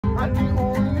and the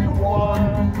only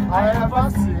one I ever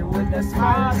see with a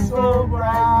smile so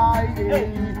bright.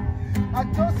 I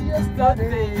just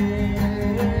yesterday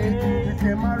you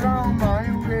came around my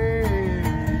way,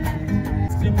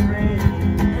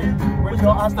 with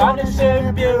your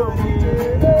astonishing beauty.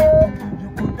 You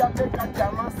could have make a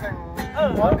jama sing,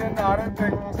 ordinary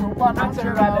thing,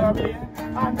 supernatural being.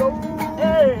 I know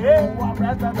you are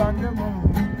brighter than the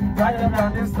moon, brighter than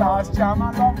the stars. Jam,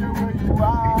 I love the way you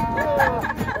are.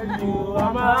 You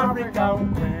are my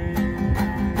African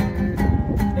queen,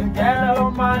 the girl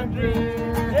of my dreams.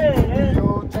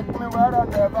 You take me where I've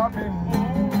never been.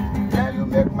 Yeah, you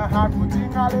make my heart go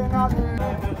ting-a-ling-a-ling.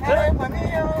 Hey, money,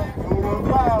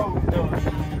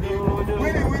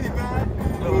 Willy, Willy, man.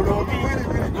 Willy,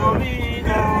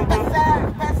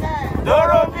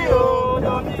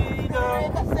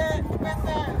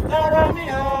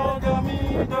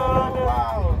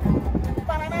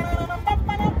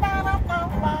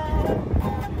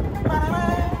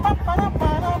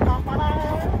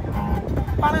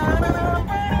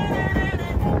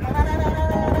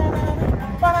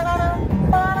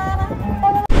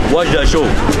 Watch the show.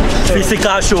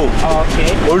 Physical show.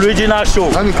 Okay. Original show.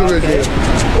 Okay.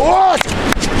 Watch!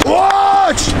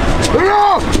 Watch!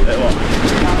 Look!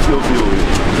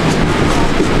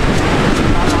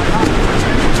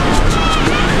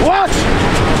 Watch!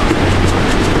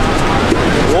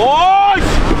 Watch!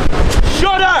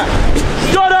 Shut up!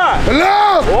 Shut up!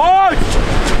 Look! Watch!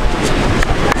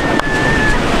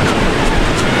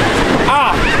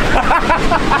 Ah!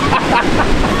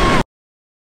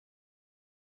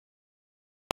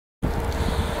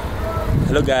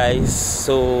 Hello guys,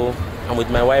 so I'm with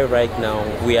my wife right now.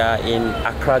 We are in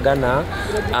Accra, Ghana,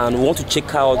 and we want to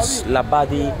check out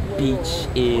Labadi beach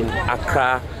in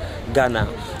Accra, Ghana.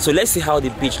 So let's see how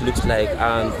the beach looks like,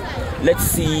 and let's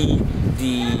see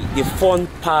the fun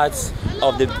parts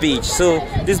of the beach. So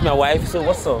this is my wife. So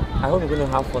what's up? I hope you're gonna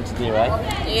have fun today,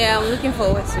 right? Yeah, I'm looking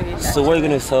forward to it. So what are you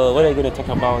gonna say? What are you gonna talk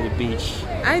about on the beach?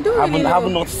 I don't really know. I have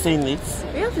not seen it.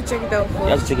 We have to check it out first. You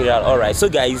have to check it out. Alright, so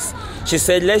guys, she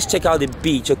said let's check out the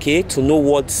beach, okay, to know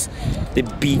what the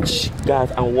beach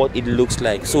got and what it looks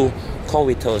like. So come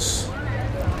with us.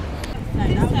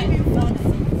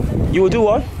 You will do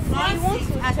what? I want to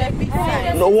check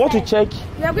it. No, what to check?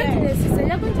 You are going to the sister,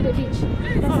 you are going to the beach.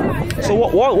 So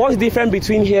what's different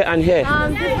between here and here?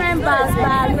 Different bars,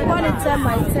 but we want to tell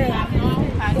my 10.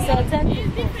 It's a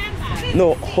 10.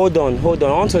 No, hold on. I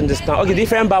want to understand. Okay,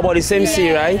 different bar but the same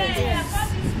sea, right?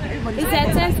 It's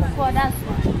a 10 for that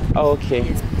one. Oh, okay.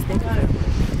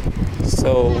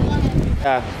 So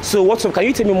so what's up? Can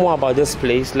you tell me more about this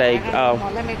place? Like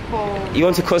Let me call. You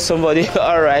want to call somebody?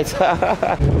 Alright.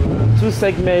 2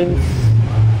 segments,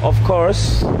 of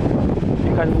course.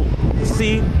 You can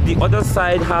see the other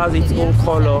side has its own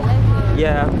color.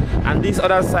 Yeah. And this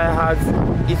other side has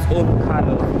its own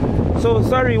color. So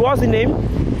sorry, what's the name?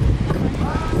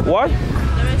 What? The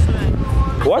restaurant.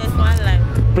 What? Princess One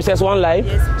Life. Princess One Life?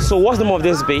 Yes. So what's the name of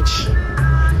this beach?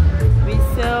 We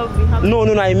have No,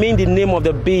 I mean the name of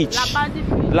the beach. Labadi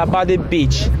Labadi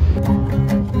Beach. Beach.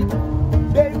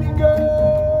 Baby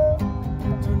girl,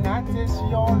 tonight is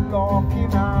your lucky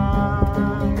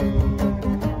night.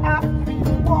 I've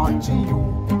been watching you.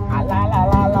 Ah la la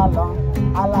la la la.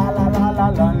 Ah la la la la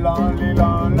la la la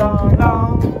la la.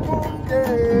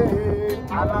 Okay.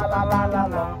 Ah la la la la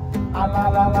la. Ah la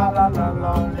la la la la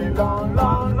la la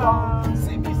la.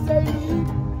 See me say,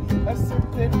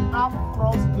 sitting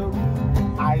across the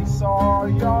room, I saw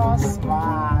your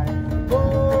smile.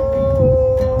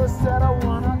 Oh, said I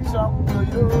wanna talk to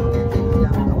you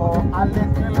for a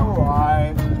little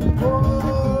while.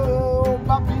 Oh,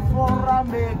 but before I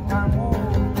make a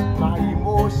move, my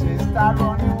emotions start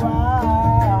running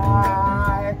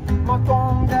wild. But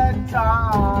on that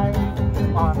time,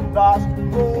 and that's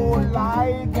no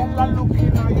lie, girl, I look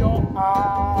into your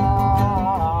eyes.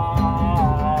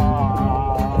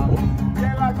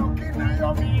 Girl, I look into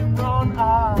your big brown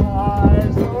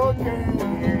eyes. Okay.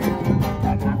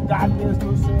 Got this to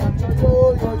say to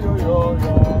you, yo.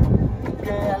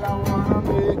 Girl, I wanna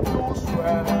make you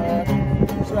sweat.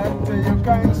 Sweat till you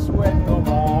can't sweat no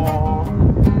more.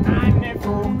 And if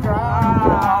you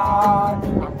cry,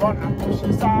 I'm gonna push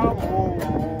you some more.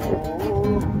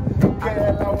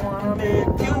 Girl, I wanna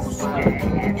make you sweat.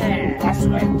 I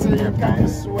sweat till you can't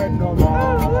sweat no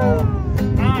more.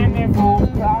 And if you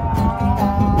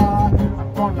cry, I'm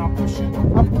gonna push it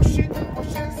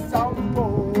some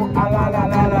more. Ah la la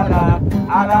la la la,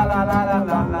 ah la la la la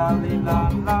la la la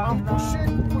la.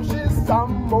 Push it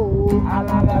some more. Ah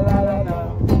la la la la la,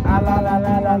 ah la la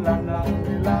la la la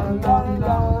la la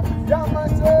la. Yeah, man,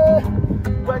 say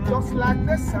we're just like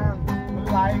the sun.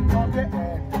 light of the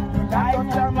end. You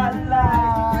light up my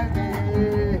life.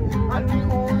 And the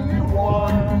only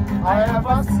one I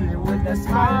ever see with a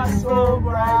smile so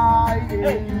bright.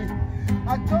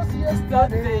 I just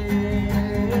yesterday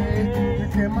you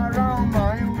came around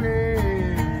my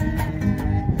way.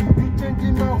 You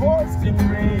changing my whole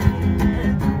story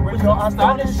with your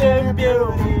astonishing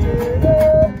beauty.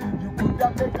 You could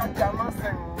have taken a jam and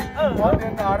sing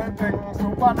ordinary things,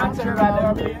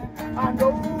 supernatural being. I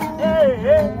know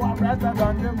you are better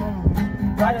than the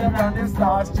moon, brighter than the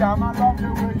stars. Jam, I love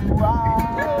you where you are.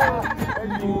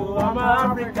 You are my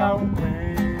African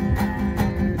queen,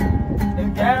 the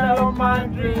girl of my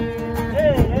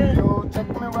dreams. You took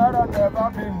me where I've never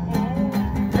been.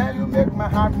 Yeah, you make my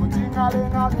heart go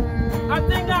ting-a-ling-a-ling.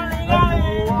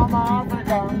 You are my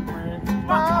African queen,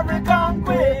 my African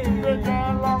queen, the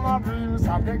girl of my dreams.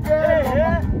 I'm the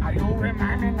girl. Are you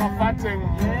reminding of a thing?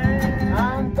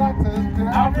 And that is the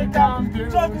African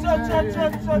beauty.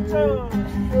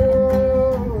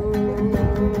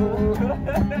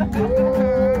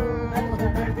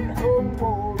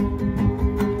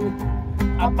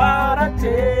 About a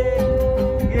day,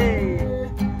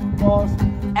 cause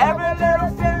every little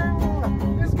thing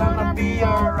is gonna be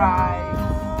alright.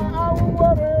 Don't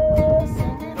worry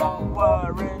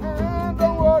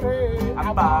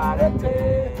about a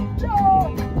day. Don't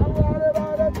worry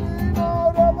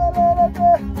about a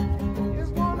day.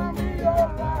 It's gonna be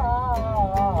alright.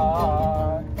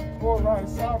 Alright,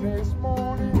 Saturday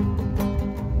morning,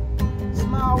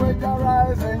 smile with the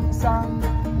rising sun.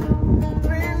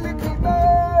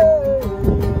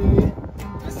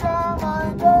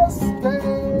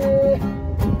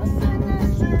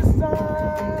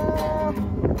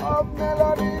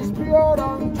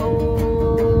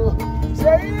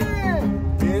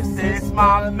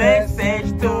 My message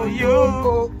to you.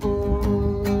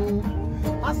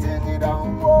 I sing it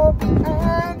on walk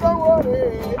and don't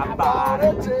worry about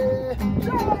it.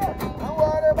 Don't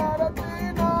worry about it.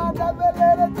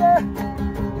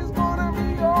 It's gonna be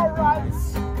alright.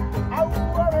 I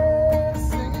won't worry.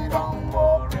 Sing it on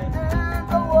walk and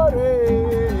don't worry.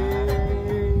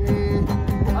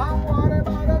 Don't worry about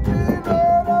it.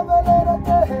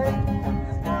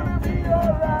 It's gonna be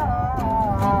alright.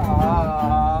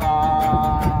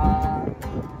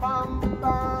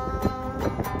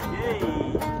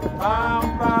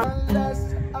 Let's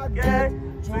get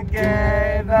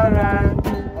together and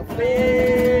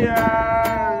feel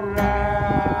alright.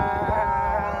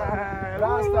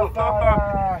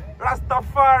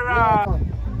 Rastafari.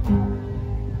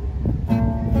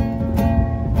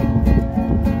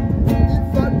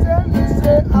 If I tell you,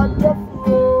 say I love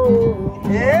you,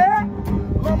 yeah.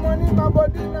 My money, my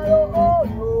body, now you owe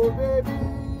you, baby.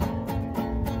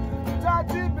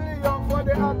 30 billion for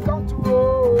the account to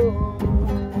roll.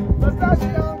 Versace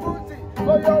and Gucci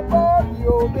for your body,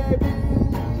 oh baby.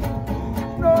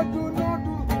 No do,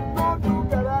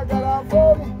 gara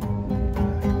for me.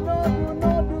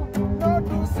 No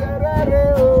do, serere,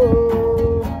 oh.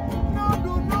 No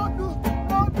do,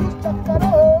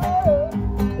 chakara, oh.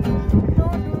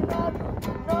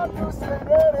 No do,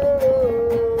 serere,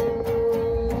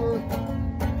 oh.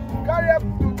 Carry up,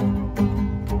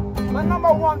 my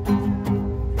number one.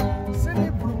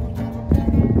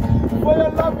 For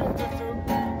your loving tutu,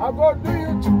 I go do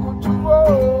you chuku,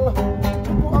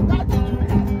 I got juju.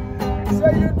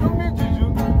 Say you do me juju,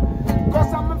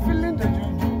 cause I'm feeling the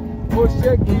juju. Oh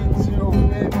shake it, you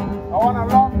baby, I wanna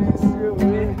love this you,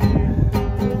 baby.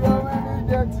 You know when you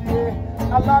get here,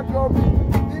 I like your baby.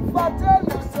 If I tell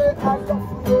you, say I love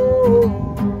you.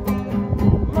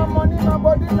 My money, my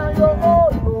body, now your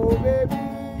own, oh baby.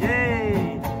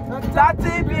 Yeah,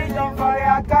 30 billion for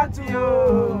your account, you.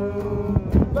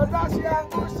 Versace and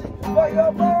Gucci for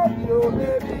your body, oh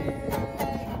baby.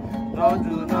 No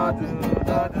do, gara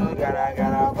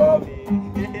for me.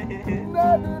 No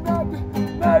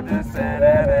do,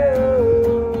 serere, oh.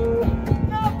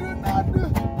 No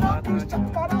do,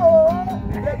 chakara, oh.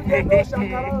 Baby, no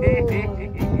chakara, oh.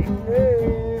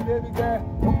 Hey, baby girl,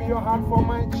 put me your hand for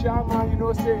my charmer. You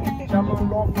know, say, charmer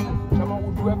love you. Charmer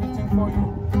will do everything for you.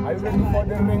 Are you ready for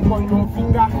the ring on your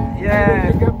finger? Yeah.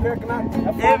 You get pregnant.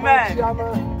 Amen. Yeah,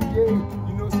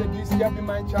 you know, say this year be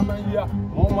my chairman year.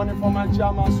 More money for my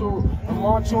chairman, so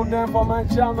more children for my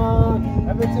chairman.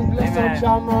 Everything bless your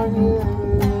chairman, yeah.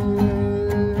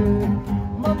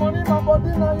 My money, my body,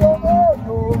 now your own,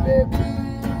 oh baby.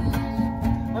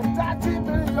 And 30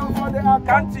 billion for the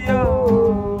account,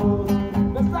 yo.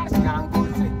 The Versace and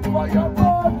Gucci for your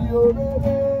body, oh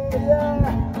baby. Yeah.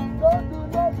 Don't do,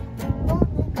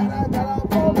 gara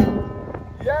for me.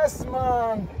 Yes,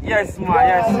 man. Yes, man.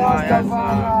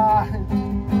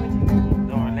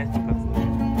 Don't let you go.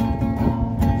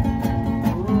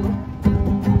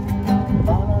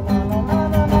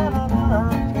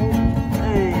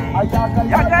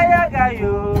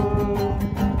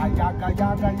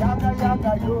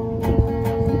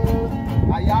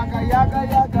 yaga,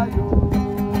 yaga, yo.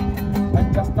 And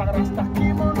just a rasta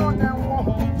kimono, them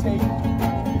won't take.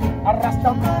 A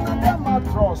rasta man and them a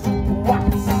trust.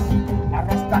 What? A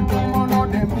rasta kimono,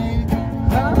 them need.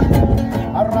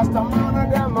 A rasta man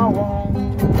and them a want.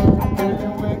 I'm telling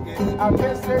you, it's a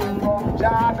message from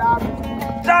Jada.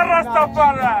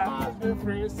 Rastafari. Must be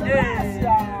free.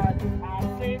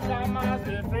 Africa must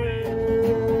be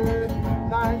free.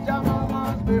 Nigeria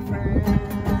must be free.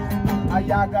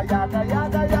 Ayaga, yaga,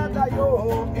 yaga, yaga, yo.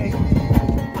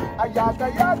 Ayaga,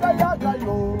 yaga, yaga,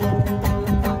 yo.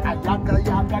 Ayaga,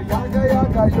 yaga, yaga,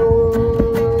 yaga, yo.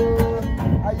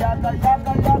 Ayaga,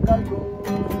 yaga, yaga, yo.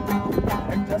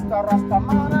 And just a rasta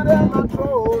man and them a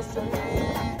trust.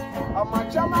 I'm a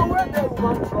chama where the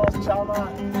woman trust, chama.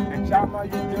 And chama,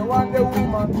 you the one the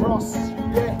woman trust.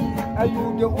 Yeah, and you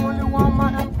the only one my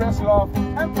empress love.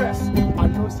 Empress, I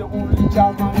know the only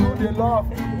chama, you the love.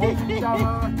 Only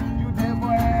chama, you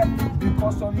never have.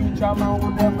 Because of you, chama,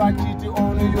 will never cheat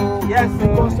on you. Yes, sir.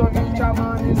 Because of you, chama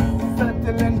is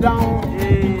settling down.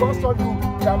 Because of you,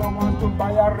 chama want to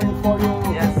buy a ring for you.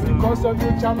 Yes, sir. Because of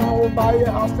you, chama will buy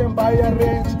a house and buy a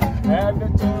range.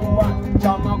 Everything what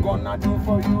chama gonna do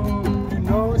for you. You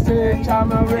know, say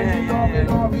chama really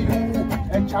love you.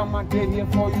 And chama get here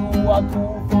for you. What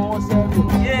 247.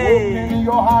 Open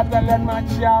your heart and let my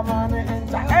chama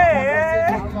enter.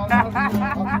 Hey.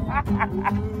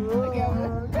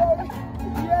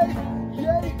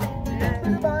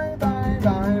 Bye, bye,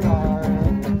 bye, bye.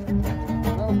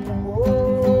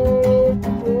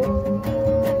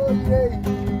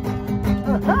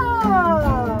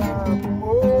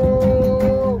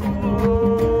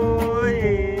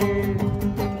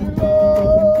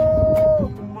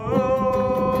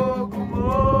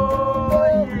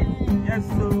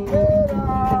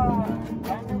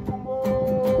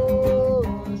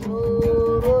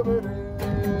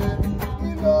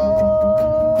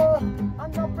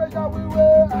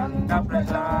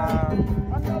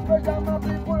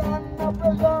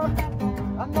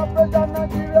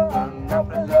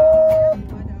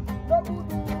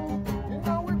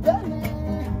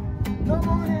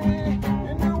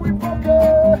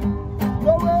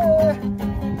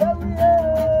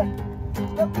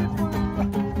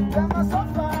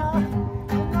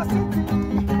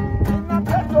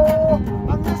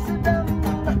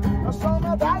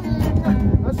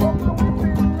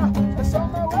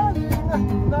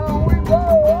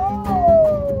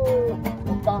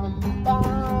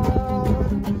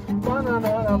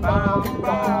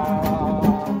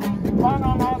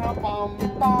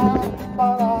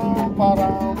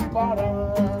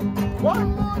 One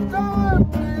more time,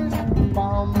 please.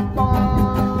 Bam,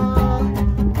 bam.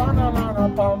 Banana,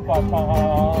 bam, bam, bam.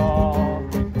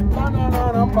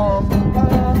 Banana, bam, bam.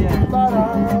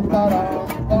 Ba-dam,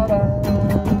 ba-dam, ba-dam.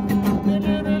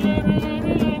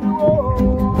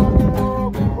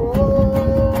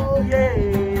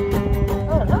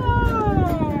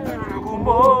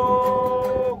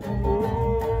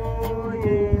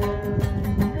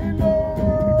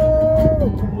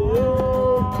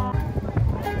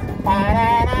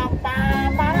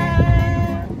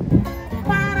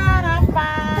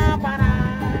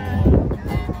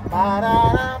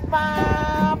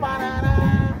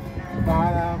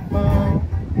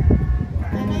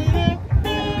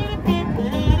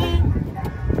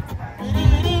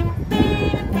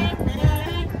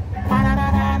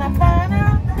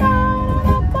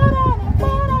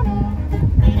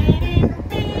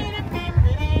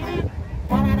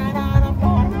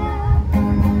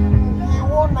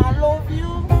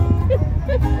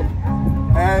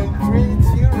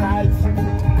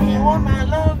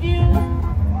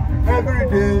 Every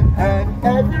day and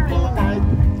every night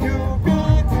you be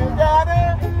together.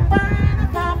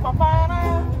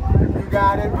 You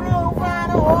got a roof right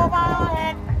over your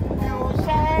head. You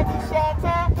share the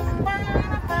shelter.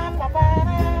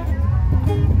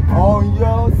 On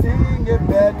your single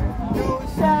bed, you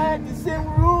share the same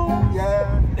room.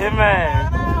 Yeah.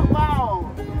 Amen. Wow.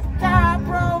 God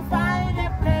provide a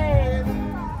place.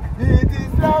 It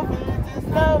is love. It is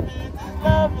love. It is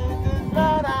love.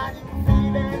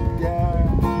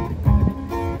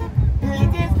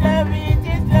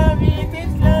 It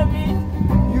is love.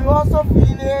 You also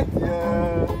feel it,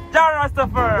 yeah. John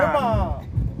Rastafari. Come on.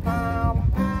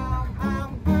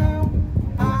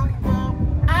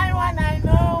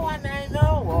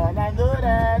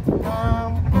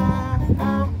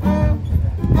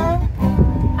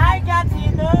 I got to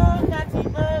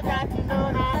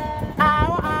know now.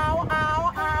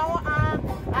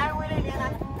 I really get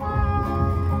it.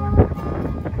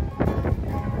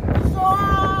 So,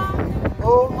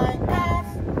 oh my God,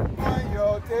 on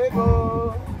your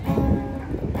table.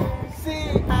 See,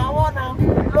 I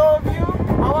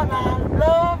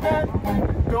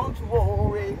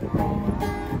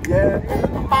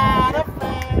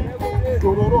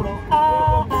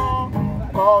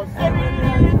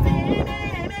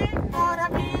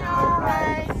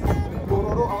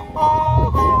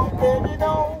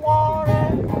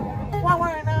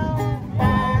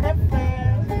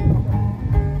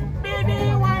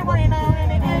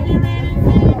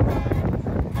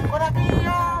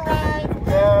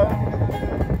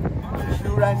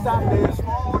rise up this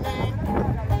morning,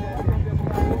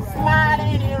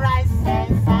 smiling in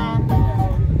rising sun,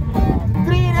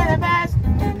 treating the best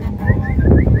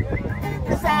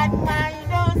beside my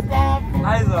doorstep.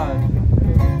 Nice one.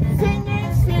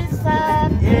 Singing sweet song,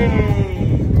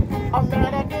 Yeah. a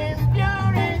melody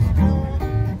purest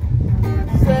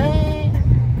truth. Say,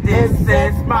 This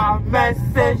is my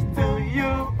message to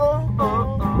you. Oh,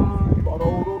 oh,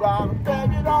 oh.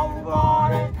 baby, don't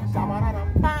worry.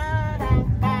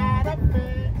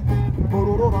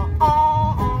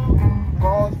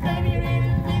 Cause baby,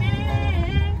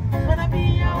 really, gonna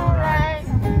be alright.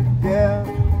 Yeah.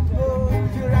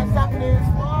 You rise up this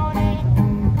morning,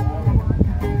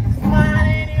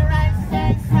 smiling in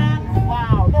rising sun.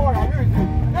 Wow, no what I really do.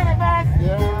 Very best.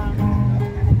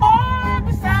 Yeah. All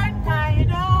beside my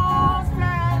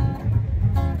doorstep,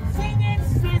 singing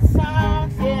sweet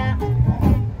songs. Yeah.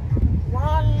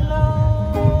 One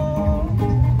love,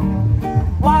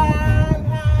 one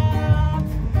heart.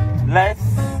 Let's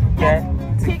get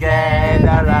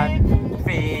together and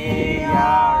feel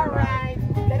alright.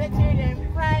 Let the children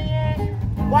cry, yeah.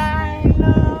 One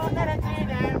love, let the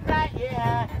children cry,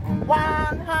 yeah.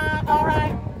 One heart,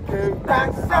 alright. Give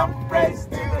thanks and praise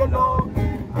to the Lord,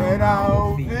 and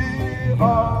I'll be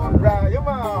alright. Come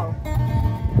on.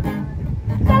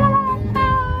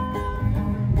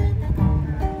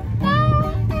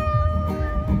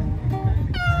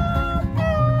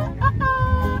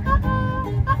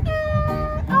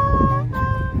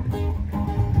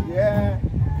 Yeah.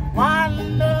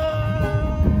 One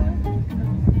love,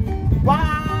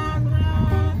 one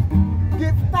heart.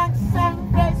 Give thanks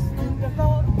and praise to the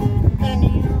Lord, and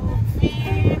you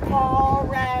feel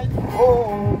alright.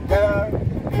 Oh, girl,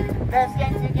 let's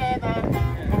get together.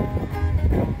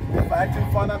 Fighting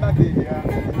for another day, yeah.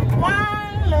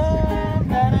 One love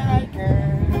that I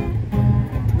can.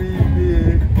 We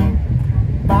be.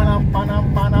 Panam, panam,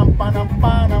 panam, panam,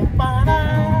 panam, panam.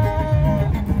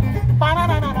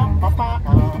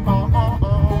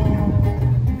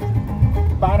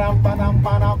 Panam, panam,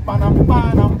 panam, panam,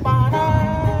 panam,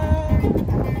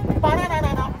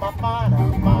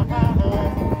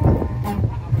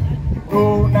 no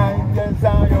night in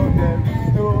Zion, there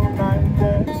is no night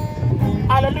there.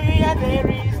 Hallelujah, there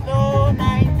is no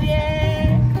night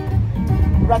here.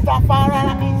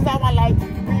 Rastafari is our light.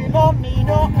 We don't need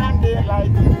no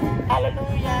candlelight.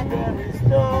 Hallelujah, there is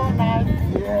no night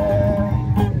here.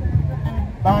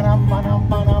 Panam, panam,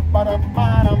 panam, panam,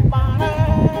 panam, panam.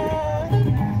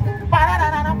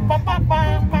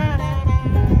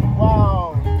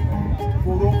 Wow.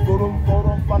 Forum, forum,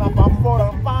 forum, panam,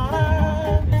 forum, panam.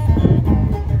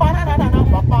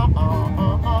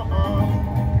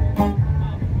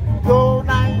 No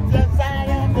night in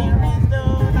Zion, there is no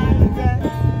night there.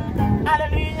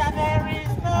 Hallelujah, there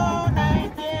is no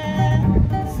night there.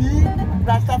 See,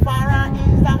 Rastafari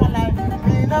is our life.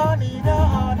 We don't need no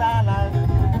other life.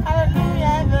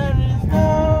 Hallelujah, there is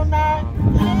no night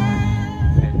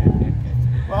there.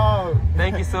 Wow.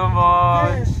 Thank you so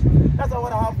much. Yes, that's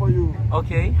what I have for you.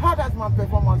 Okay. How does my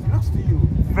performance looks to you?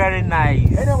 Very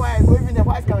nice. Anyway, even the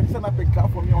wife can stand up and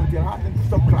clap for me until I have to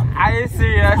stop clapping. Are you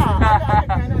serious?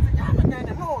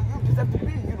 No, you deserve to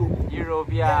be in Europe. Europe,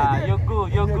 yeah. You're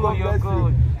good, you're Yeah, good, God you're bless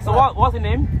good. you. So what's the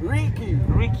name? Ricky.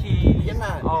 Ricky. Yeah,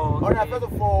 man. Oh, All right, okay. first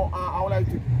of all, I would like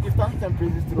to give thanks and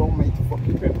praises to the Almighty for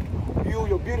keeping you,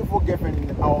 your beautiful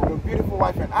girlfriend, your beautiful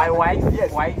wife, and My wife?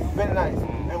 Yes, Wife? very nice.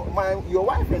 And your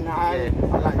wife and I, Yeah.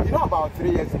 like, you know, about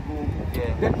 3 years ago,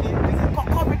 Yeah. this is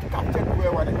COVID captured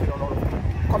where I did a lot of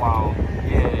COVID. Wow.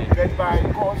 Yeah. But by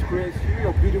God's grace, you,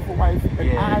 your beautiful wife, and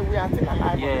Yeah. we are still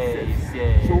alive. Yes, and safe.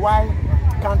 yes. So why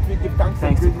can't we give thanks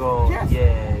Thanks to and God. praises?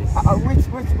 Yes.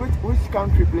 Which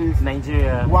country, please?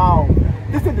 Nigeria. Wow.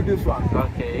 Listen to this one.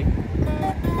 Okay.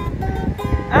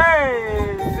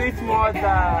 Hey, sweet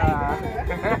mother.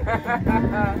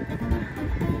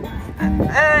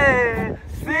 Hey,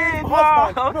 sweet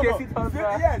Husband. mother. Okay, No. sweet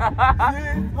husband. Yes.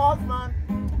 Sweet husband.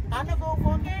 I never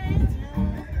forget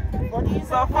you. For this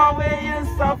Suffer where you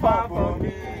suffer for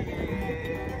me.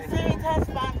 Sweet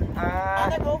husband. I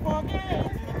never forget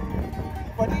you.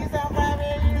 For this suffer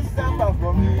where you suffer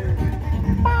for me.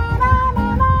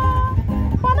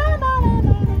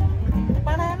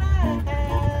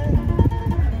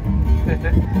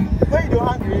 When you're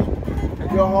hungry,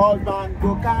 your husband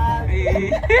go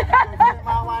carry.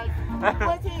 My wife,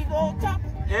 but he go chop.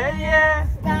 Yeah, yeah.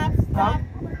 Stop, stop.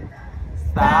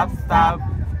 Stop, stop.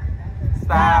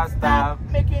 Stop, stop.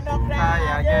 Make you no cry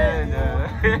Cry again.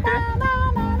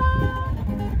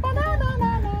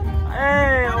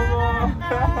 Hey,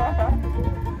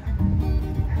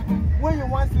 When you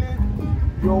want sleep,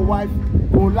 Your wife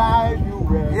go lie you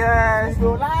well. Yes.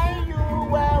 Go lie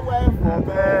you well for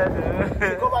bed.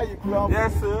 Take over your club.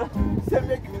 Yes, sir. Say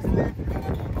make you sleep.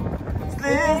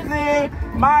 Sleep, sleep,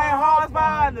 my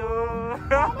husband.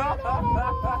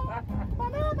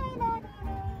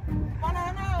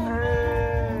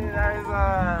 Hey, nice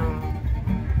one.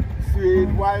 Sweet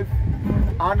wife,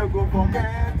 I no go forget.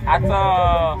 At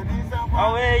all.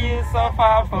 Oh, where you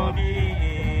suffer for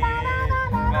me.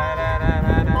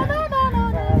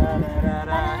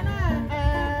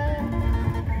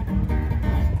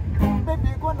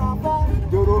 Baby, gonna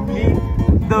find Doromi.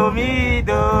 Domi,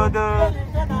 do, do.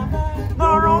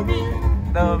 Doromi.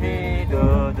 Domi, do,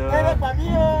 do. Ere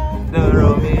pamio.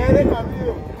 Doromi. Ere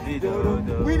pamio. Do,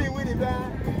 do. Winnie, Winnie,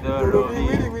 bang. Doromi.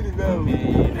 Winnie, Winnie, bang.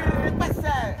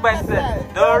 Pese.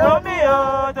 Doromi,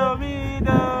 oh, Domi,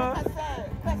 do.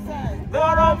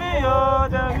 Doromi, oh,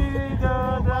 Domi, do,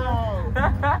 do.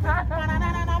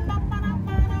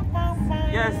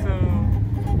 Yes, sir.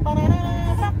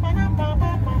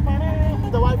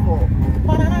 The white ball.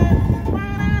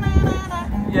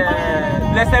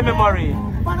 Yeah, blessed memory.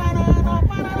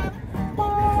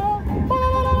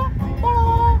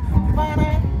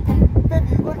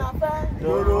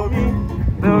 Doromi,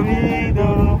 Domi, do.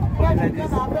 Like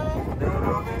this.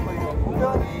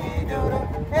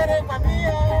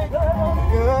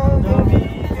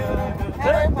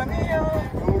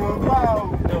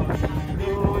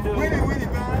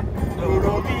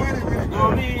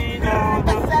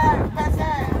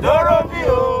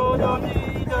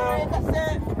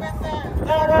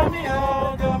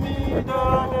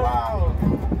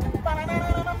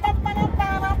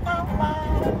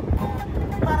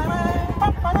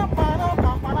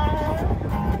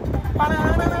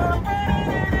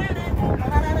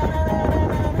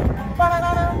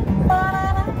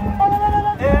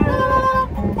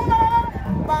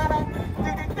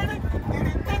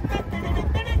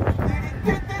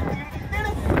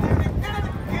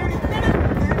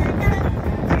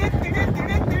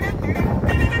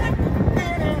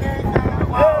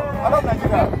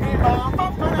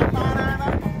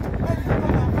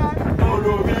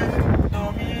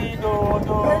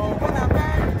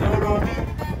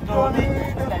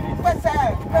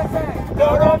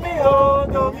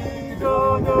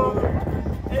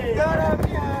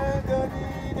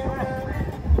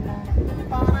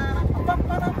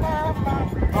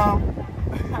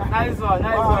 Nice one.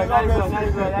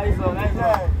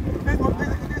 This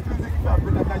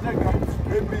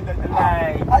music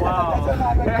Like,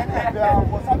 wow.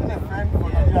 Was having a friend from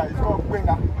Nigeria. It's called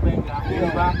Benga.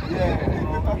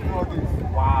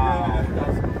 Wow.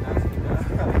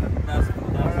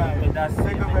 That's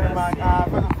Thank you very much.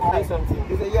 First of all, say something.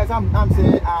 he said, yes, I'm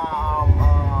saying,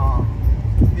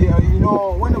 yeah, you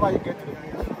know, whenever you get to the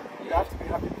place, you have to be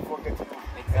happy before getting there.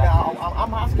 Exactly.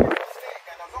 I'm asking you to stay in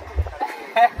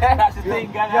Ghana. I should stay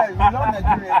in Ghana. Yeah, you know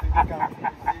Nigerians in this country.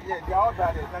 Yeah, they are all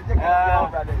brothers. Nigerians are all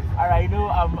brothers. Alright, you know,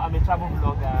 I'm a travel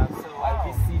blogger, so I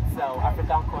visit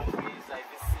African countries, I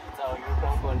visit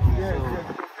European countries.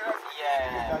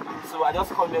 So I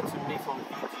just come here to make some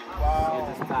videos. Wow. You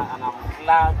understand? And I'm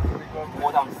glad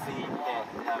what I'm seeing here.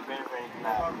 I'm very, very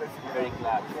glad. Very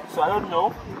glad. So I don't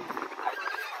know.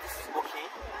 This is okay.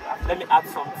 Let me add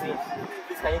something.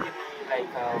 Please, can you give me like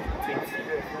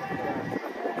 20?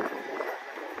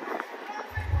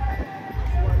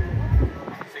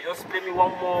 So you just play me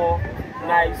one more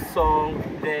nice song,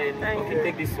 then okay,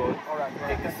 take this one. Alright.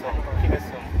 Take this song. Keep this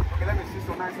song. Okay, let me see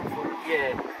some nice song for you.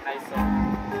 Yeah, nice song.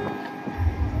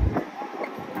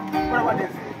 What about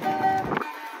this?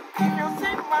 If you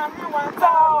sing Mami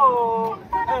Wanta, Oh,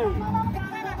 hey.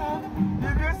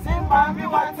 if you sing Mami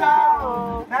Wanta,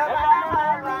 never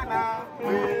run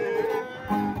away.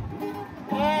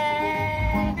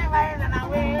 Never run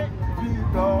away.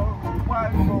 Peter, why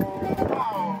go?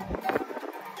 Wow.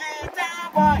 Guitar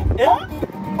boy. Eh?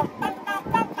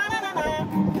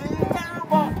 Guitar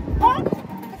boy.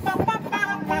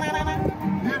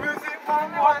 If you sing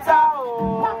Mami Wanta,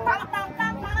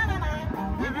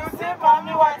 if you sing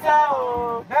Mami Wanta,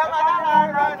 never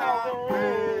run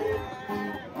away.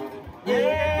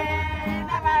 Yeah,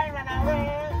 never run away.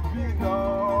 Peter,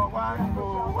 why go?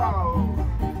 Wow.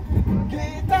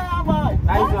 Guitar boy.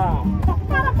 Nice one.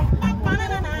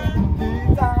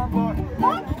 Guitar boy.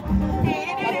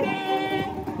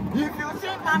 If you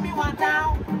see Mommy want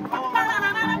down,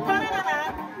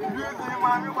 If you see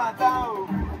Mami Wanta,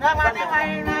 never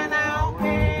run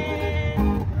away.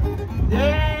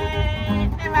 Yeah,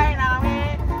 never run away.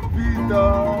 Peter,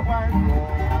 why go?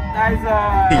 Nice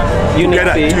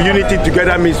Unity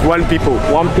together means one people.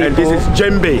 One people. And this is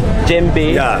djembe.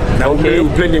 Djembe. Yeah. Now Okay. we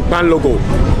play the band logo.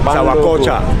 It's Band our logo.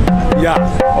 culture. Yeah.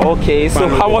 Okay, so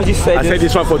how much you said? I said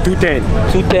this one for 210.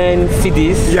 210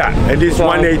 CDs. Yeah, and this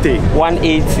 180.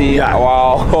 180. Yeah.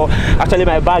 Wow. Actually,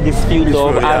 my bag is filled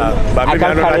up. Yeah. But I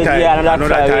can't carry it. Yeah, another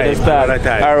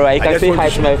time. All right, you can say hi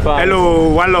to my fans. Hello,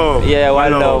 one love. Yeah,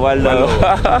 one love.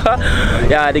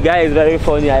 Yeah, the guy is very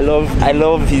funny. I love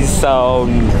his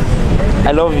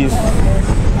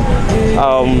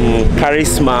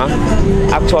charisma.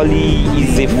 Actually,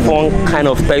 he's a fun kind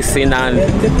of person, and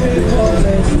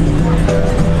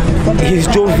he's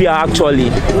jovial actually.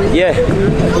 Yeah.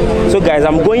 So guys,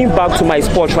 I'm going back to my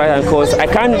spot right now because I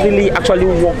can't really actually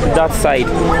walk to that side.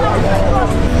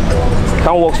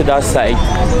 Can't walk to that side.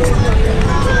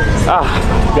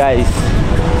 Guys,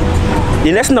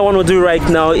 the next thing I want to do right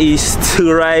now is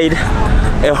to ride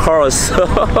a horse.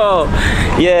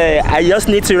 Yeah, I just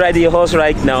need to ride a horse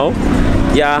right now.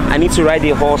 Yeah, I need to ride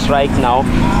a horse right now,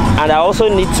 and I also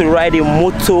need to ride a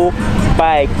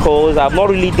motorbike because I've not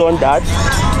really done that.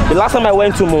 The last time I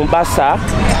went to Mombasa,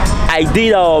 I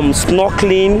did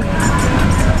snorkeling,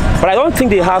 but I don't think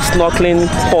they have snorkeling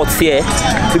ports here,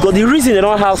 because the reason they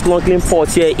don't have snorkeling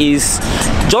ports here is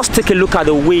just take a look at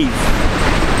the wave.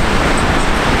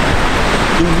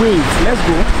 The wave. Let's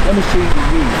go. Let me show you the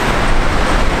wave.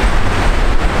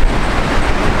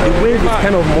 The wave is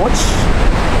kind of much.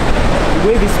 The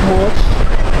wave is much.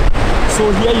 So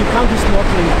here you can't do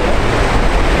snorkeling here.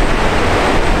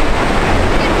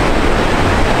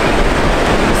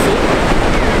 See?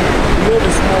 The wave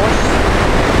is much.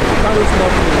 You can't do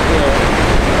snorkeling here.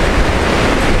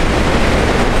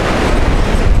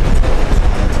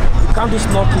 You can't do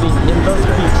snorkeling in this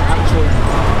beach actually.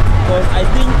 Because I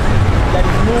think there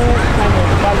is no kind of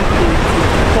barricade to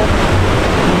stop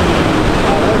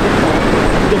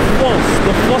the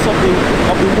force of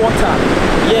the water.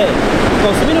 Yeah,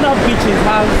 because many other beaches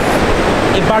have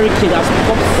a barricade that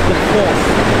stops the force,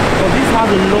 but this has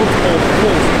a lot of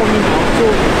force coming out. So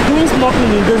doing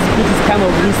snorkeling in this beach is kind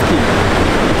of risky.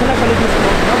 You can actually do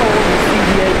snorkeling. What you see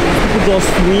here is people just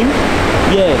swim.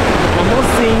 Yeah, I'm not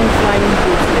saying flying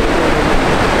boats here.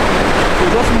 So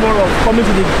just more of coming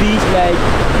to the beach, like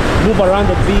move around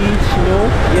the beach, you know.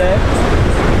 Yeah.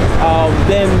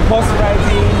 Then horse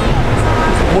riding,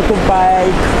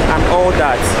 motorbike, and all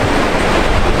that.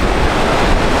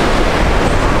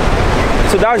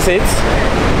 So that's it,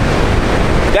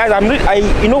 guys.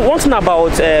 One thing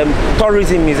about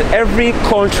tourism is every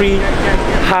country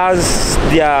has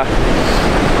their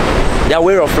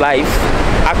way of life.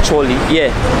 Actually,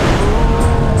 yeah.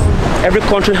 Every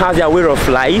country has their way of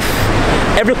life.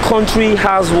 Every country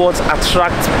has what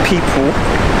attracts people.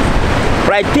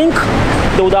 But I think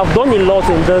they would have done a lot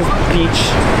in this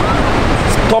beach,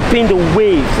 stopping the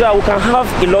waves, so that we can have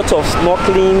a lot of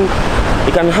snorkeling.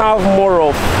 We can have more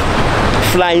of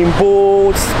flying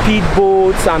boats, speed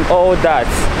boats, and all that.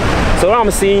 So what I'm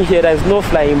seeing here, there is no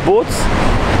flying boats,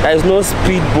 there is no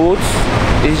speed boats.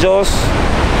 It's just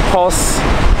horse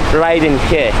riding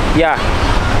here. Yeah,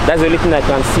 that's the only thing I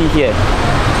can see here.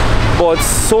 But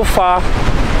so far,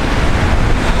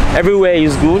 everywhere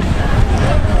is good.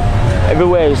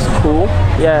 Everywhere is cool.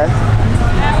 Yeah.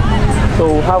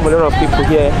 So we have a lot of people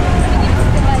here.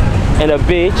 And the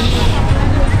beach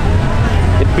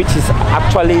is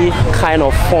actually kind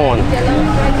of fun.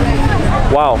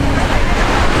 Wow.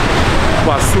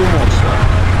 Wow, so much.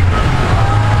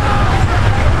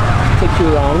 Take you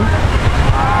around.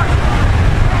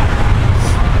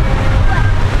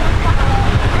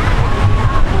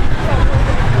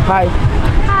 Hi.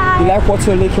 You like what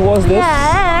you're licking? What's this?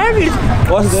 Yeah,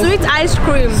 what's this? Sweet ice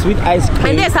cream. Sweet ice cream.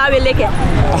 And that's how we lick it.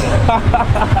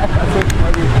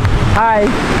 Hi.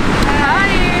 Hi.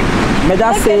 May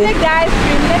that say? Lick the ice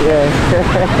cream. Yeah.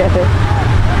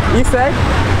 You said?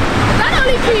 That's the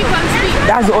only thing you can speak.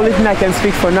 That's the only thing I can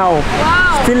speak for now.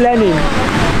 Wow. Still learning.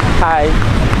 Hi.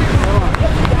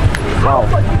 Wow.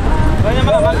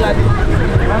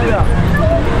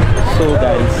 So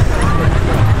guys,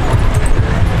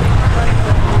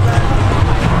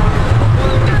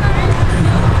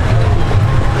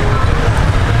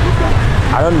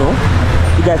 I don't know.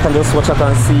 You guys can just watch out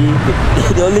and see.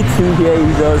 The only thing here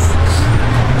is just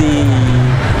the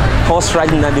horse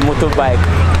riding and the motorbike.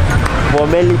 But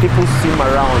mainly people swim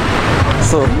around.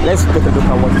 So let's take a look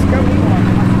at what is going on.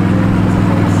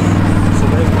 So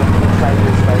let's try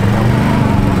this right now.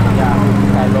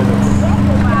 Yeah, I love it.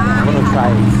 I'm gonna try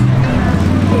it.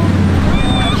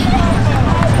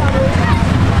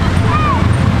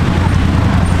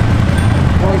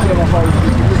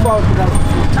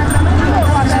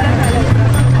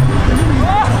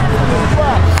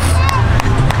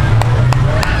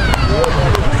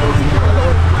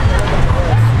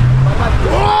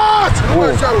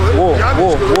 Whoa, whoa,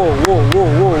 whoa, whoa, whoa.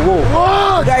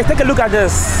 look at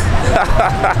this.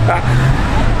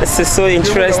 This is so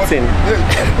interesting.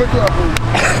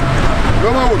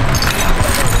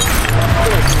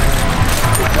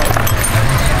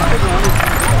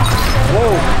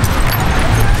 Whoa.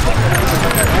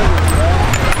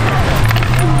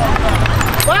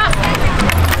 What?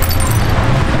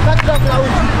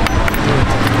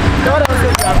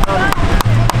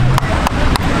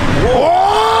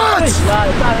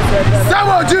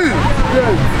 Sabotage!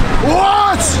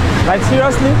 What? Like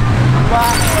seriously?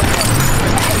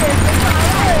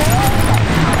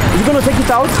 Is he gonna take it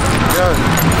out? Yeah.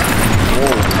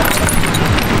 Whoa.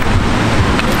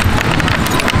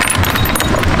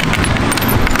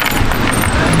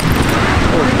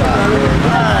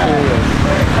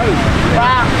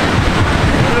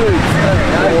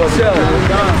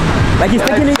 Like he's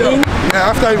taking it in. Yeah,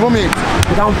 after you vomit. We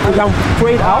can throw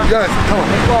it out. Yes. Come on.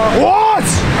 What?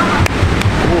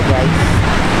 Oh, guys.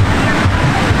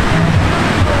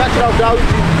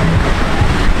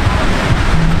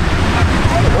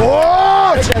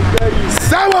 What?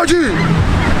 Sabotage!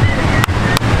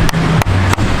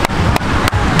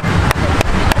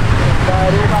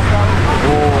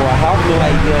 Oh, I have no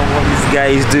idea what this guy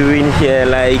is doing here.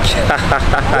 Like,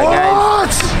 guys, What?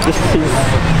 this is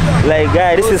like,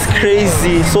 guys, this is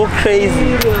crazy, so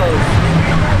crazy.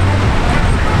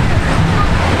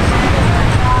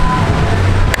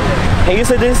 Can you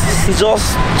see this? He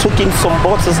just took in some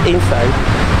bottles inside.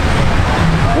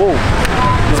 Whoa,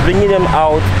 he's bringing them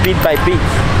out bit by bit.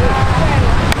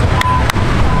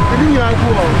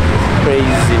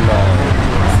 Crazy, man.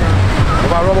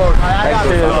 Like,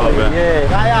 seriously, yeah.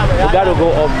 We gotta go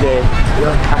up there.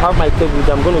 I have my table.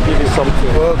 I'm gonna give you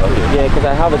something. Yeah, because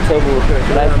I have a table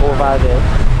right over there.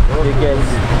 You get.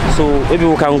 So maybe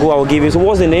we can go. I'll give you. So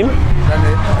what's the name?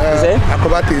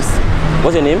 Acrobatics.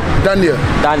 What's your name? Daniel.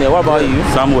 Daniel. What about you?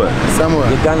 Samuel.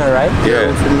 You're Ghana, right?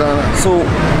 Yeah. From Ghana. So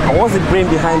what's the brain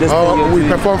behind this thing? We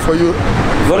perform for you.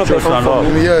 You want to perform for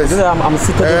me? Yes. I'm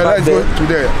seated back Let's there. go to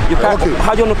there. You can't, Okay.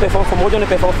 How do you want to perform for me? What do you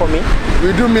want to perform for me?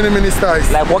 We do many styles.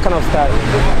 Like what kind of style?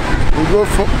 We go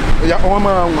from You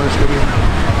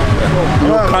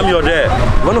come, you're there.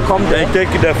 You want to come there? Then take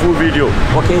the full video.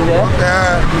 Okay, there.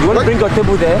 You want to bring your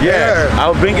table there? Yeah.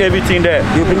 I'll bring everything there.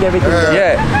 You bring everything there?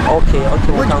 Yeah. Okay,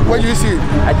 we can go. What do you see?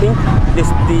 I think this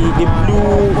the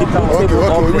blue table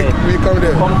up there. We come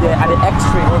there. Come there at the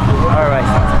extreme. Alright.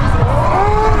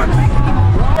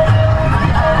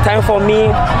 Time for me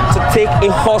to take a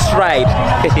horse ride.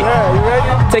 You ready?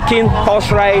 Taking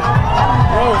horse ride,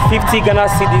 50 Ghana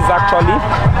cedis actually,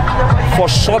 for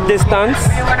short distance.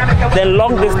 Then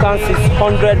long distance is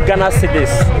 100 Ghana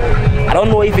cedis. I don't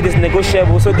know if it is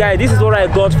negotiable. So guys, this is what I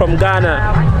got from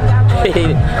Ghana.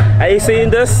 Are you seeing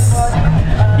this?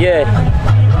 Yeah.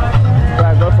 What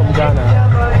I got from Ghana. A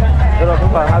lot of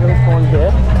people are having fun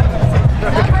here.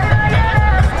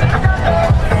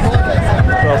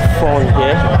 A lot of fun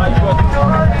here.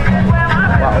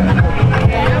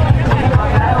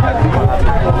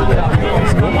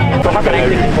 So how can I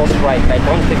take the bus ride? Like, I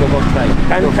want to take a bus ride.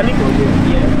 Can you go here?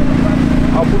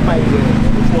 Yeah. I'll put my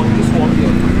which one? This one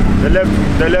here. The left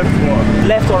one.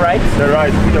 Left or right? The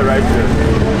right. Put the right there.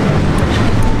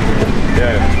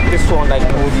 Yeah. This one, like,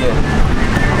 go here.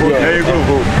 Yeah. There you go.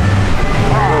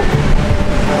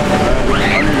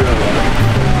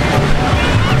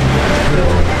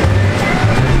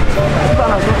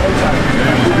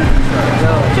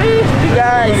 You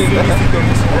guys. You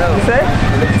say?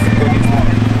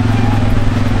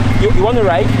 You want to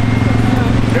ride?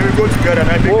 Then we go together and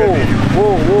I take the video.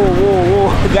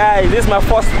 Whoa. Guys, this is my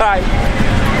first time.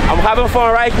 I'm having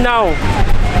fun right now.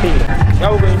 Where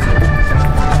are we going to?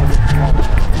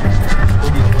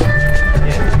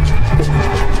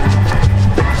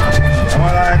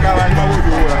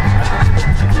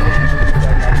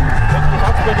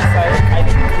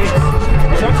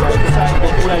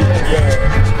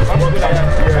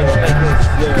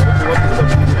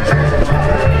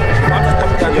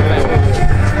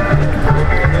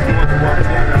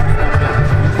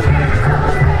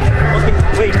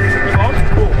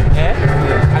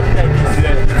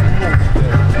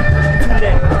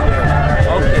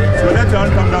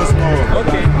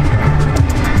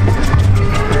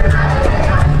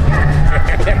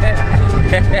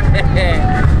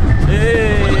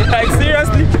 Like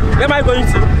seriously? Where am I going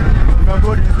to? You can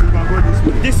go this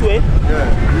way. This way?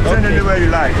 Yeah. You turn anywhere you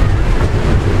like.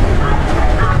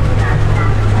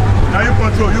 Now you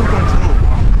control.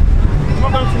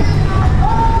 I'm going to.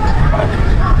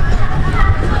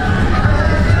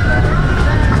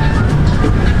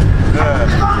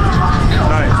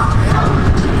 Nice.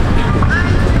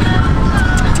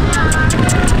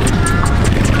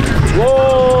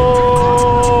 Whoa!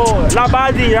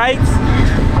 Labadi, right?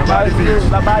 Labadi Beach.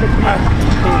 Labadi Beach.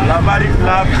 Labadi,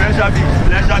 Leisure Beach.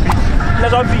 Leisure Beach.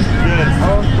 Leisure Beach. Yes.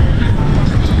 Okay.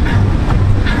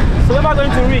 So where am I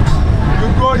going to reach? You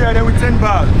go there, then we 10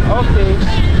 back. Okay.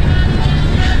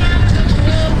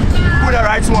 Put the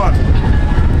right one.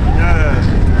 Yeah.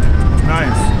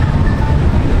 Nice.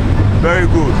 Very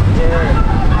good.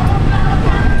 Yeah.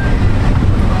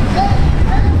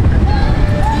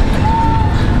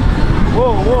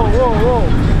 Whoa, whoa, whoa, whoa.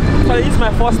 So this is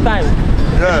my first time.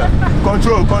 Yeah.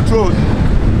 Control, control.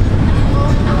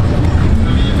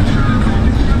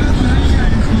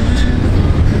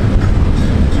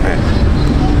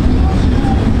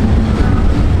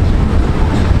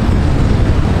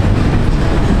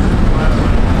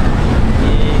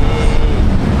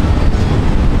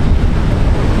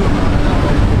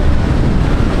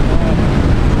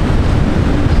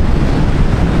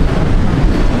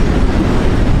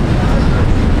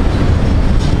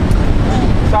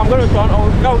 So I'm going to turn.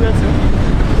 Oh, go again, sir.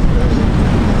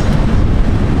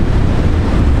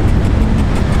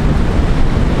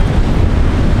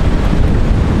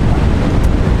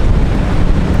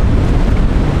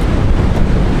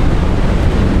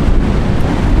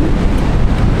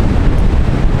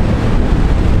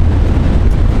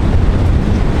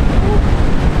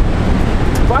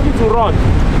 To run.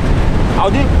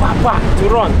 I'll do papa to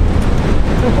run.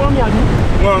 So follow me, I'll do.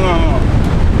 No, no, no.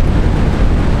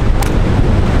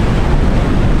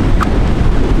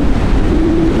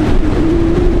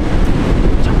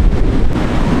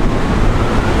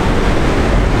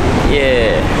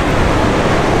 Yeah.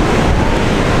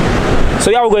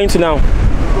 So where are we going to now?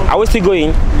 Are we still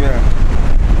going? Yeah.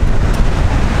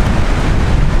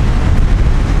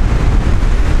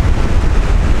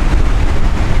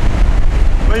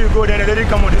 When you go there, they didn't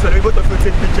come on this one. They go to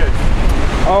take pictures.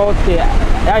 Okay.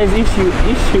 That is issue.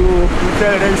 You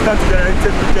tell them, then you stand together and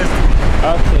take pictures.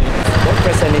 Okay. Don't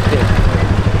press anything.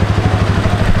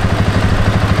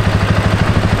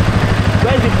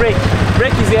 Where is the brake?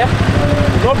 Brake is here?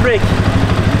 No brake.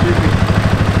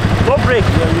 No brake.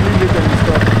 Yeah, you leave it and you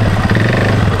stop.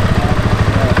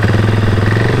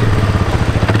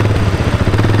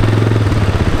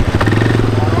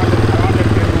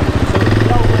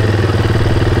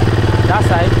 That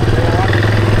side?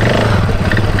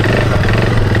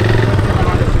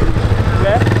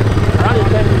 Where? Around the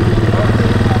 10 minutes.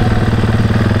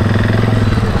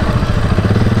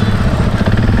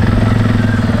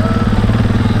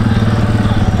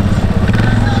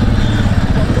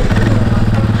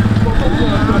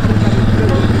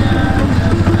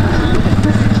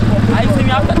 I think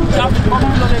you have to come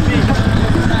close a bit. You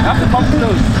have to come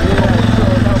close.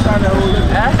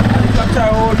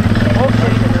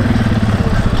 Okay.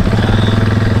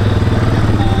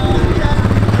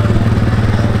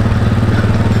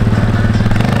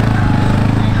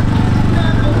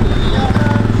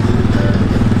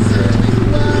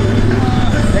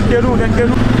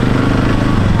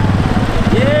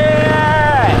 Yeah!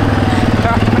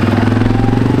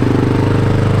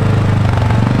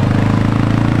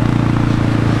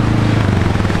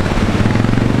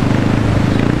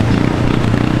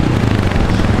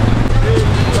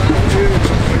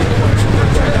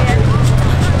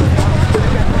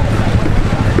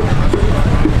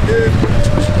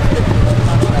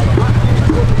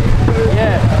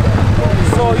 Yeah.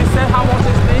 So you said how much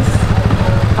is this?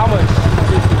 How much?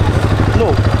 No,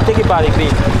 take it by the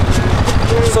bit.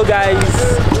 So guys,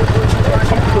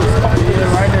 come close, come close.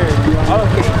 Right there.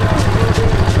 Okay.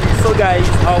 So guys,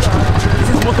 this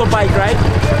is motorbike, right?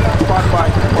 Quad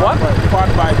bike. What? Quad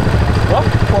bike. What?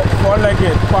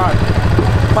 Four-legged quad.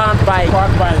 Quad bike.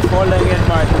 Quad bike. Four-legged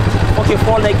bike. Okay,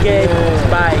 four-legged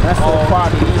bike. That's the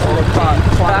quad. This is the quad.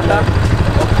 Quad leg.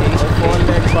 Okay.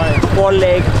 Four-leg bike.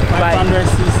 Four-leg bike. 500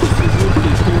 cc Suzuki.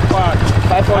 Two quad.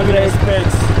 500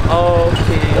 specs.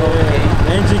 Okay, okay.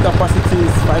 Engine capacity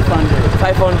is 500.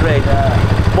 500. Yeah.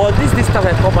 But this distance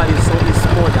I cover is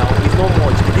small now. It's not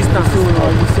much. The distance is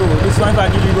small. So this one if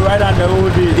I give you go right on the whole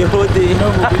day. The whole day. You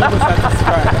know, we'll be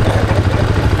satisfied.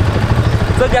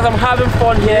 So guys, I'm having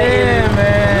fun here in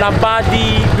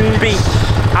Labadi Beach,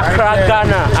 Accra,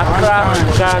 Ghana. Accra,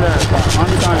 Ghana.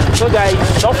 So guys,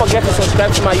 don't forget to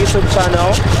subscribe to my YouTube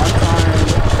channel.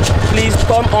 Please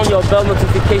turn on your bell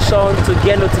notification to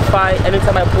get notified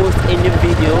anytime I post a new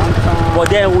video. But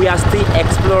then we are still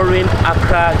exploring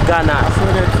Accra, Ghana,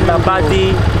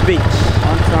 Labadi Beach.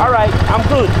 Alright, I'm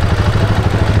good.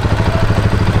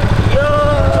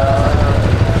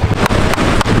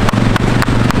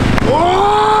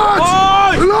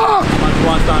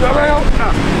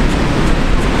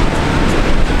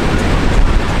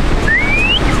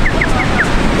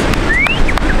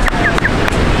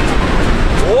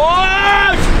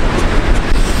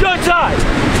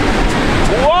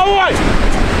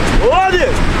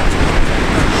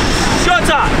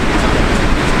 Shorter.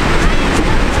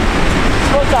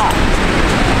 Shorter.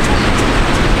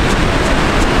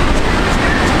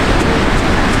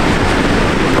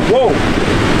 Whoa.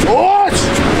 What?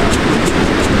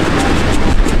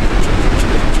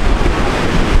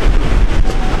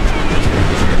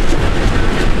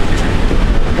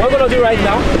 What are we gonna do right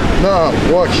now? No,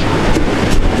 watch.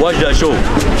 Watch the show.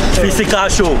 Physical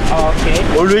show.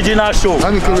 Okay. Original show.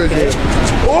 Let me come here.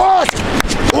 Watch!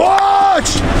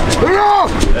 Watch!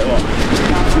 Look!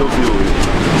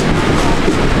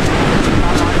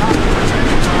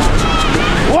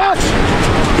 Watch!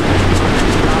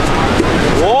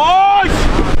 Watch!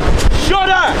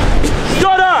 Shoulder!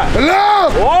 Shoulder!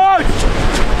 Look! Watch!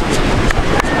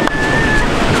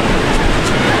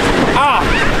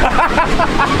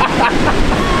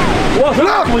 What?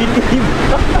 Look!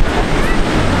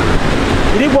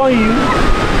 Did he burn you?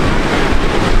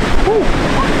 Whoa.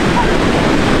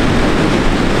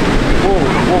 Whoa,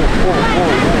 whoa, whoa, whoa,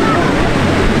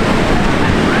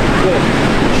 whoa.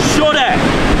 Shoulder!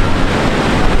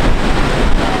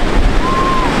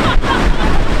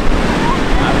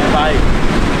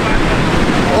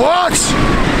 Watch!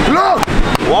 Look!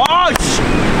 Watch!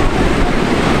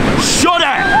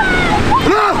 Shoulder!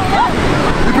 Look!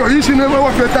 If you're using never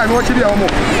watch your time, watch it here.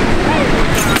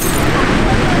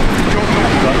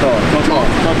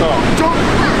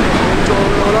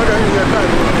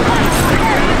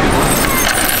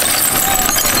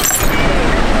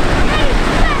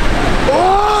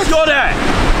 Oh! Shoulder!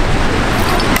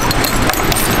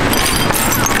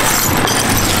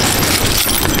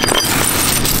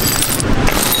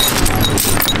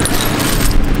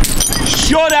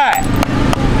 Shoulder!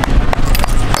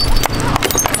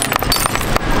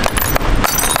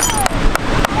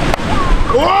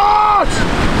 What?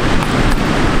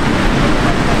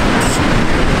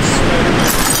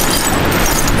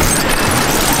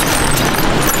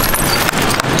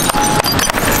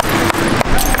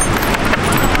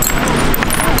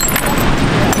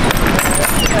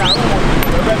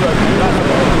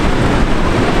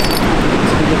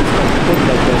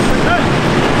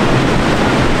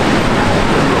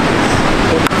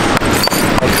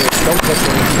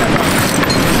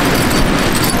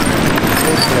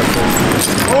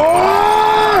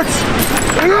 What?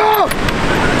 Look!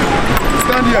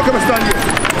 Stand here, come and stand here.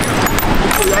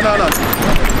 No.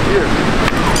 Here.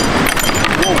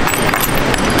 Whoa.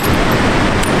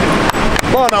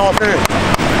 Go on now, okay.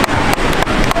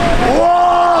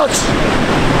 What?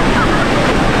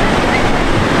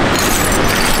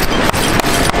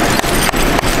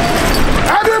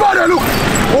 Everybody look!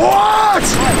 What?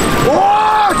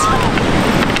 What?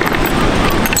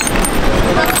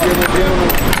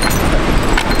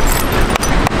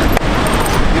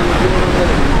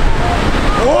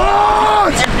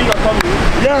 What?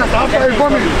 Yes, after you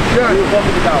come in. Yes.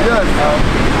 Yes.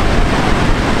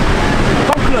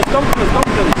 Come close, come close, come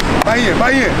close. By here.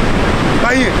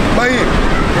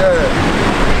 Yeah.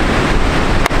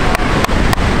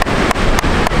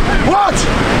 What?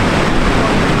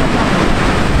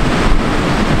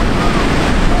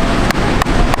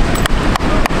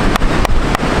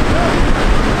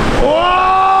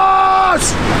 What?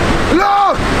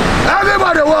 Look!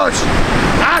 Everybody watch!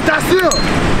 Attention!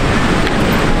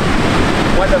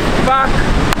 What the fuck?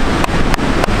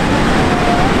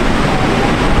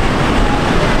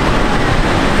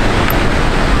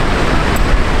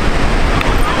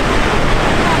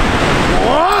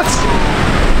 What?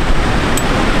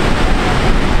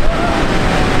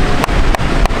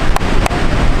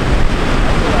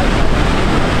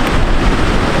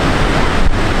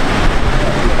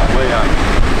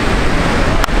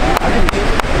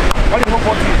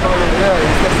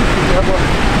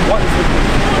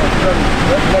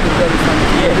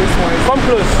 Come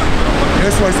close.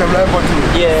 This one is a live button.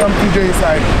 Yeah. Something there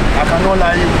inside. I cannot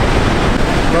lie you.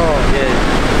 No. Yeah.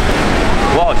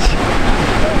 Watch!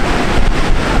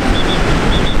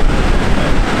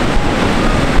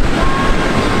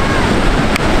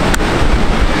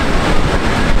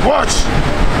 Watch!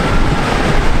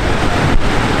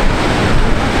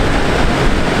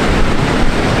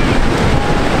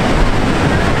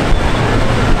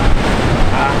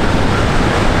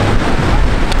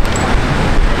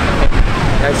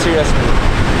 Seriously.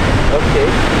 Okay.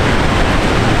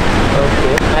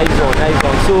 Nice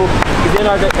one. So, is there any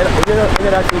other thing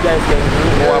you guys can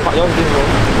do? Or apart just this one?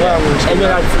 Yeah, any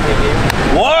other thing again?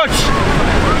 Watch!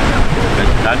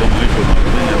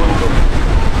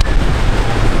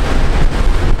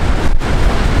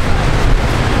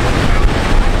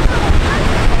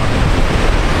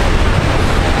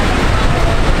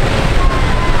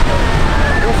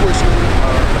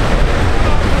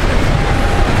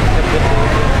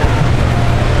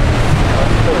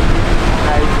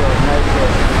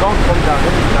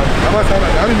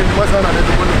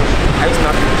 I used to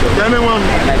snap pictures. Tell me one.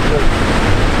 Like this.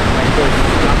 Like this.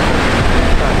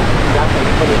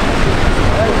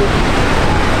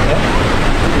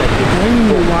 I don't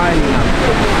know why.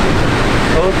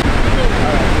 Okay.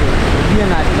 You're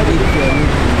not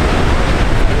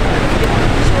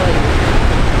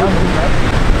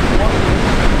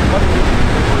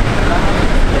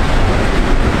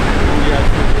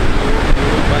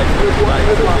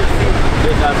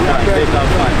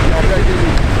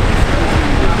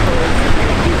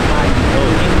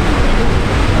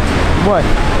what?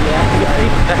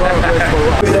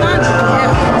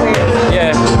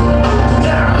 Yeah.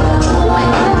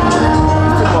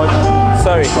 Too much.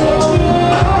 Sorry.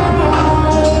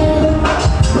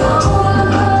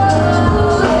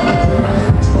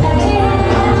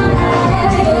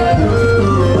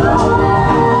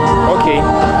 Okay.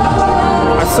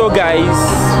 And so guys,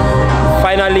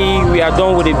 finally we are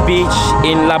done with the beach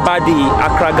in Labadi,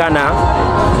 Accra, Ghana.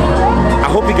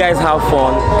 I hope you guys have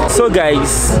fun. So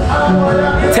guys,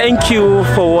 thank you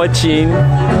for watching.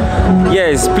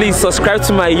 Yes, please subscribe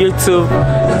to my YouTube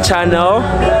channel.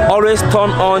 Always turn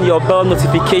on your bell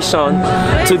notification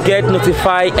to get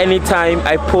notified anytime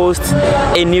I post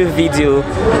a new video.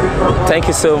 Thank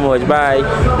you so much. Bye.